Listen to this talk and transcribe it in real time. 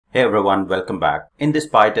Hey everyone, welcome back. In this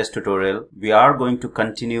PyTest tutorial, we are going to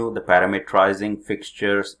continue the parametrizing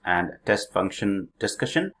fixtures and test function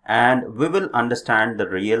discussion, and we will understand the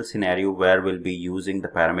real scenario where we'll be using the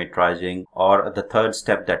parametrizing, or the third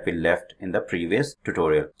step that we left in the previous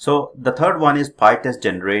tutorial. So the third one is pytest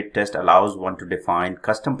generate test allows one to define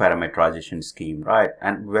custom parametrization scheme, right?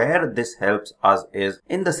 And where this helps us is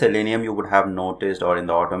in the Selenium, you would have noticed, or in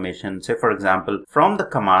the automation, say for example, from the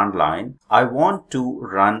command line, I want to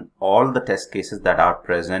run all the test cases that are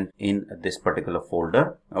present in this particular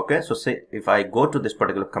folder. Okay, so say if I go to this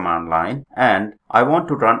particular command line and I want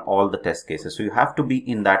to run all the test cases, so you have to be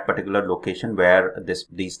in that particular location where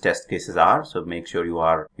these test cases are. So make sure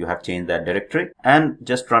you have changed that directory and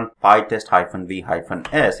just run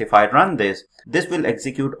pytest-v-s. If I run this will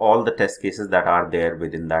execute all the test cases that are there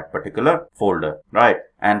within that particular folder, right?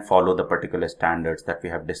 And follow the particular standards that we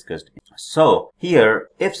have discussed. So here,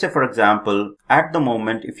 if say for example, at the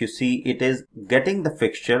moment, if you see, it is getting the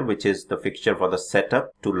fixture, which is the fixture for the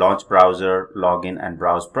setup to launch browser, login and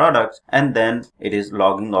browse products, and then it is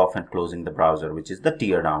logging off and closing the browser, which is the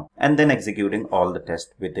tear down, and then executing all the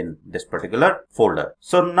tests within this particular folder.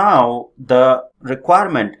 So now the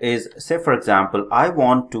requirement is, say for example, I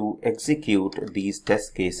want to execute these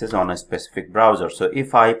test cases on a specific browser. So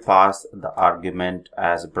if I pass the argument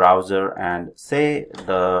as browser and say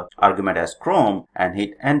the argument as Chrome and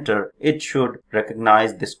hit enter, it should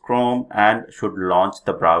recognize this Chrome and should launch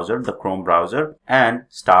the browser, the Chrome browser, and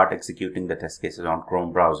start executing the test cases on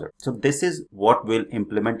Chrome browser. So this is what we'll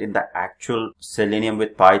implement in the actual Selenium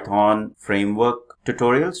with Python framework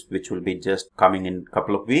tutorials, which will be just coming in a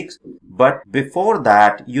couple of weeks. But before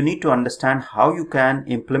that, you need to understand how you can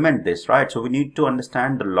implement this, right? So we need to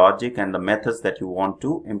understand the logic and the methods that you want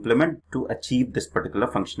to implement to achieve this particular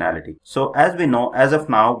functionality. So as we know, as of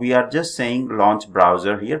now, we are just saying launch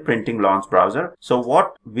browser here, printing launch browser. So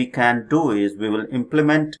what we can do is we will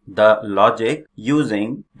implement the logic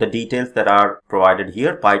using the details that are provided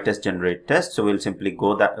here, pytest generate test. So we'll simply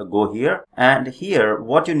go here, and here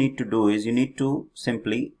what you need to do is you need to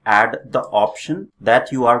simply add the option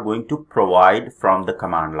that you are going to provide from the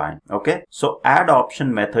command line. Okay, so add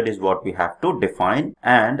option method is what we have to define,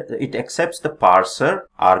 and it accepts the parser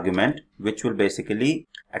argument, which will basically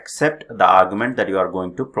accept the argument that you are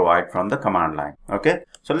going to provide from the command line. Okay,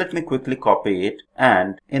 so let me quickly copy it,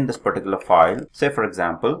 and in this particular file, say for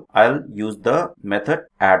example, I'll use the method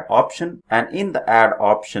add option, and in the add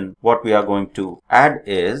option, what we are going to add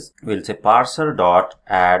is, we'll say parser dot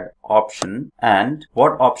add option, and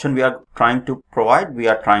what option we are trying to provide? We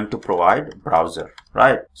are trying to provide browser,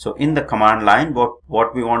 right? So in the command line,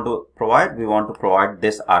 what we want to provide? We want to provide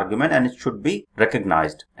this argument, and it should be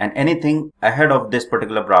recognized, and anything ahead of this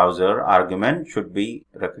particular browser argument should be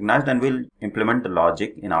recognized, and we'll implement the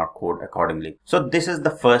logic in our code accordingly. So this is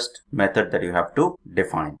the first method that you have to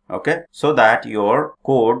define, okay, so that your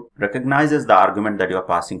code recognizes the argument that you are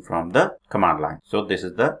passing from the command line. So this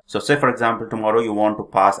is so say for example, tomorrow you want to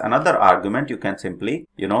pass another argument, you can simply,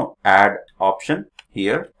 add option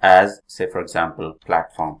here as, say for example,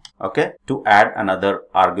 platform, okay, to add another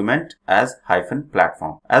argument as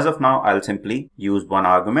 -platform. As of now, I'll simply use one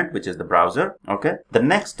argument, which is the browser. Okay, the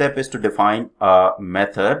next step is to define a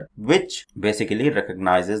method which basically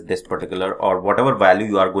recognizes this particular, or whatever value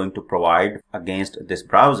you are going to provide against this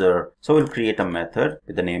browser. So we'll create a method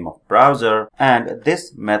with the name of browser, and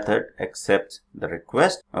this method accepts the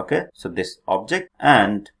request. Okay, so this object,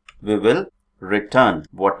 and we will return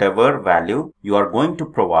whatever value you are going to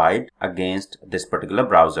provide against this particular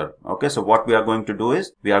browser. Okay, so what we are going to do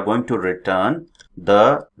is we are going to return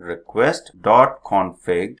the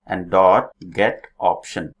request.config and .get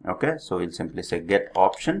option. Okay, so we'll simply say get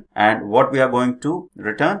option, and what we are going to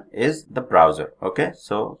return is the browser. Okay,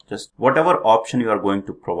 so just whatever option you are going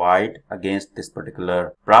to provide against this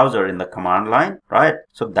particular browser in the command line, right?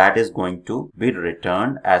 So that is going to be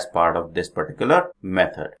returned as part of this particular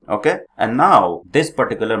method. Okay, and now this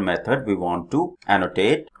particular method we want to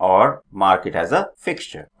annotate or mark it as a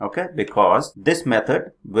fixture. Okay, because this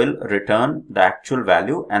method will return the actual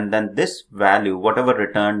value, and then this value, whatever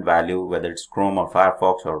returned value, whether it's Chrome or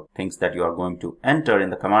Firefox or things that you are going to enter in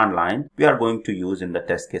the command line, we are going to use in the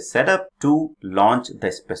test case setup to launch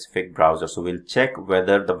the specific browser. So we'll check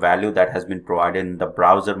whether the value that has been provided in the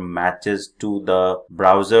browser matches to the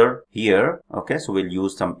browser here. Okay, so we'll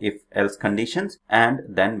use some if else conditions, and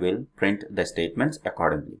then we'll print the statements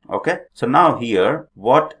accordingly. Okay, so now here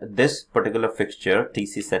what this particular fixture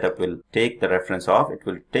TC setup will take the reference of, it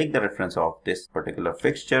will take the reference of this particular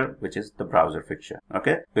fixture, which is the browser fixture.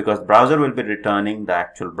 Okay, because browser will be returning the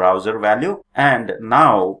actual browser value. And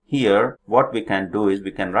now here what we can do is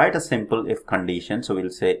we can write a simple if condition. So we'll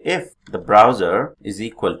say if the browser is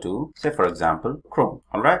equal to, say for example, Chrome.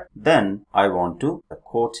 All right, then I want to the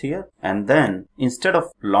quotes here, and then instead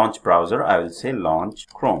of launch browser I will say launch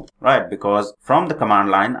Chrome, right? Because from the command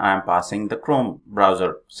line I am passing the Chrome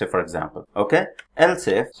browser, say for example. Okay, else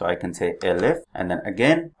if, so I can say elif, and then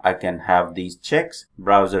again I can have these checks,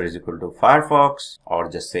 browser is equal to Firefox, or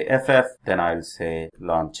just say ff, then I'll say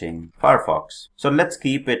launching Firefox. So let's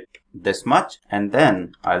keep it this much, and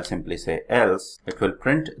then I'll simply say else. It will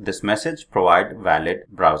print this message, provide valid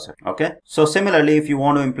browser. Okay, so similarly if you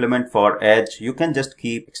want to implement for Edge, you can just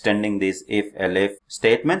keep extending these if elif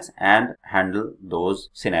statements and handle those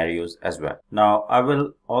scenarios as well. Now I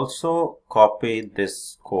will also copy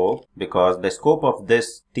this scope, because the scope of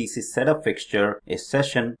this TC setup fixture is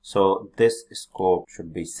session, so this scope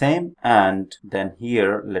should be same. And then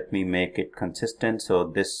here let me make it consistent, so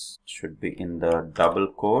this should be in the double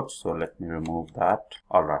quotes, so let me remove that.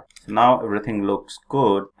 All right, so now everything looks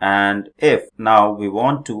good. And if now we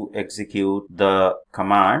want to execute the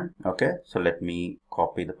command, okay, so let me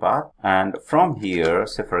copy the path, and from here,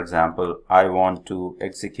 say for example, I want to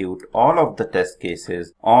execute all of the test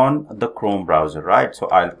cases on the Chrome browser, right? So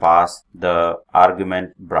I'll pass the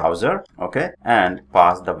argument browser, okay, and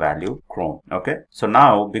pass the value Chrome. Okay, so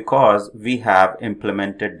now because we have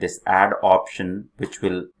implemented this add option, which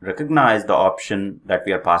will recognize the option that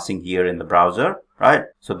we are passing here in the browser, right?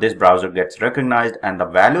 So this browser gets recognized, and the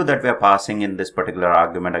value that we are passing in this particular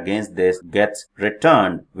argument against this gets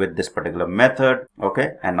returned with this particular method.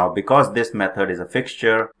 Okay, and now because this method is a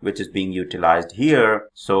fixture which is being utilized here,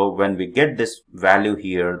 so when we get this value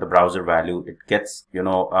here, the browser value, it gets,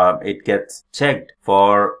 it gets checked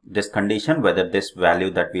for this condition, whether this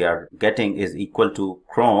value that we are getting is equal to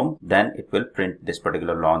Chrome, then it will print this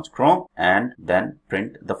particular launch Chrome and then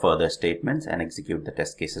print the further statements and execute the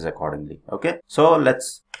test cases accordingly. Okay, so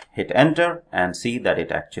let's hit enter and see that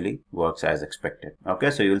it actually works as expected.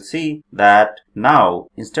 Okay, so you'll see that now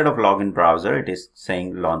instead of login browser, it is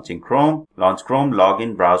saying launching Chrome, launch Chrome,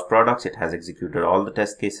 login, browse products. It has executed all the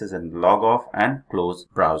test cases and log off and close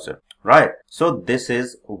browser. Right, so this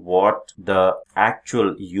is what the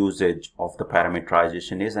actual usage of the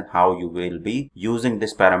parametrization is, and how you will be using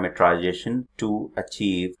this parametrization to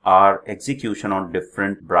achieve our execution on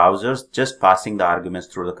different browsers, just passing the arguments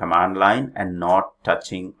through the command line and not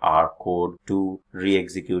touching our code to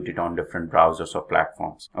re-execute it on different browsers or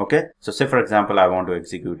platforms. Okay, so say for example, I want to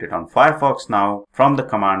execute it on Firefox now. From the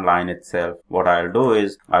command line itself, what I'll do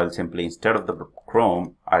is I'll simply, instead of the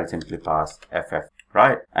Chrome, I'll simply pass ff.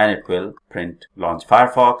 Right, and it will print launch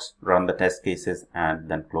Firefox, run the test cases, and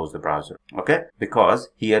then close the browser. Okay, because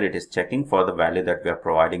here it is checking for the value that we are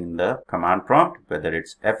providing in the command prompt, whether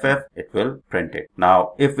it's ff, it will print it.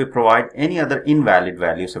 Now if we provide any other invalid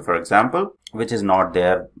value, so for example, which is not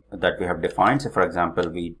there, that we have defined, so for example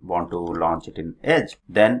we want to launch it in Edge,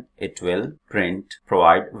 then it will print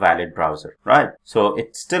provide valid browser. Right, so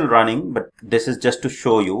it's still running, but this is just to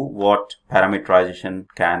show you what parametrization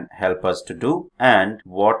can help us to do. And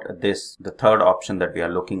what the third option that we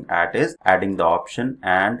are looking at is adding the option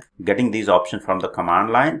and getting these options from the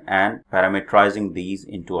command line and parametrizing these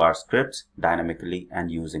into our scripts dynamically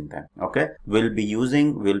and using them. Okay, we'll be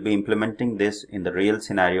implementing this in the real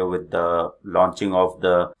scenario with the launching of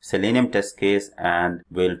the Selenium test case, and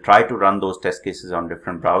we'll try to run those test cases on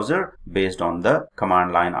different browser based on the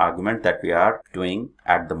command line argument that we are doing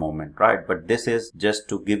at the moment, right? But this is just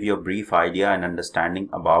to give you a brief idea and understanding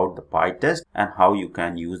about the PyTest and how you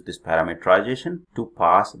can use this parametrization to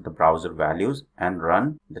pass the browser values and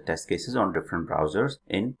run the test cases on different browsers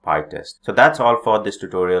in PyTest. So that's all for this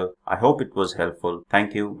tutorial. I hope it was helpful.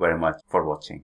 Thank you very much for watching.